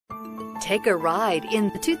Take a ride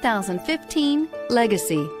in the 2015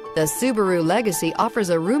 Legacy. The Subaru Legacy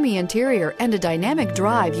offers a roomy interior and a dynamic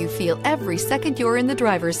drive you feel every second you're in the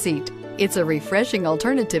driver's seat. It's a refreshing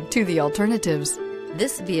alternative to the alternatives.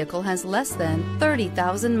 This vehicle has less than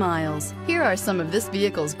 30,000 miles. Here are some of this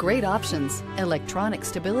vehicle's great options: electronic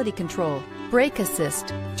stability control, brake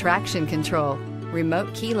assist, traction control,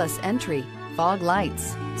 remote keyless entry, fog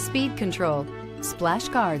lights, speed control, splash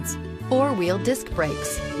guards, four-wheel disc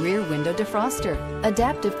brakes, rear window defroster,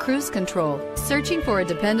 adaptive cruise control. Searching for a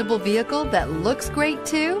dependable vehicle that looks great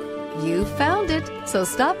too? You found it, so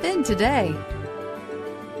stop in today.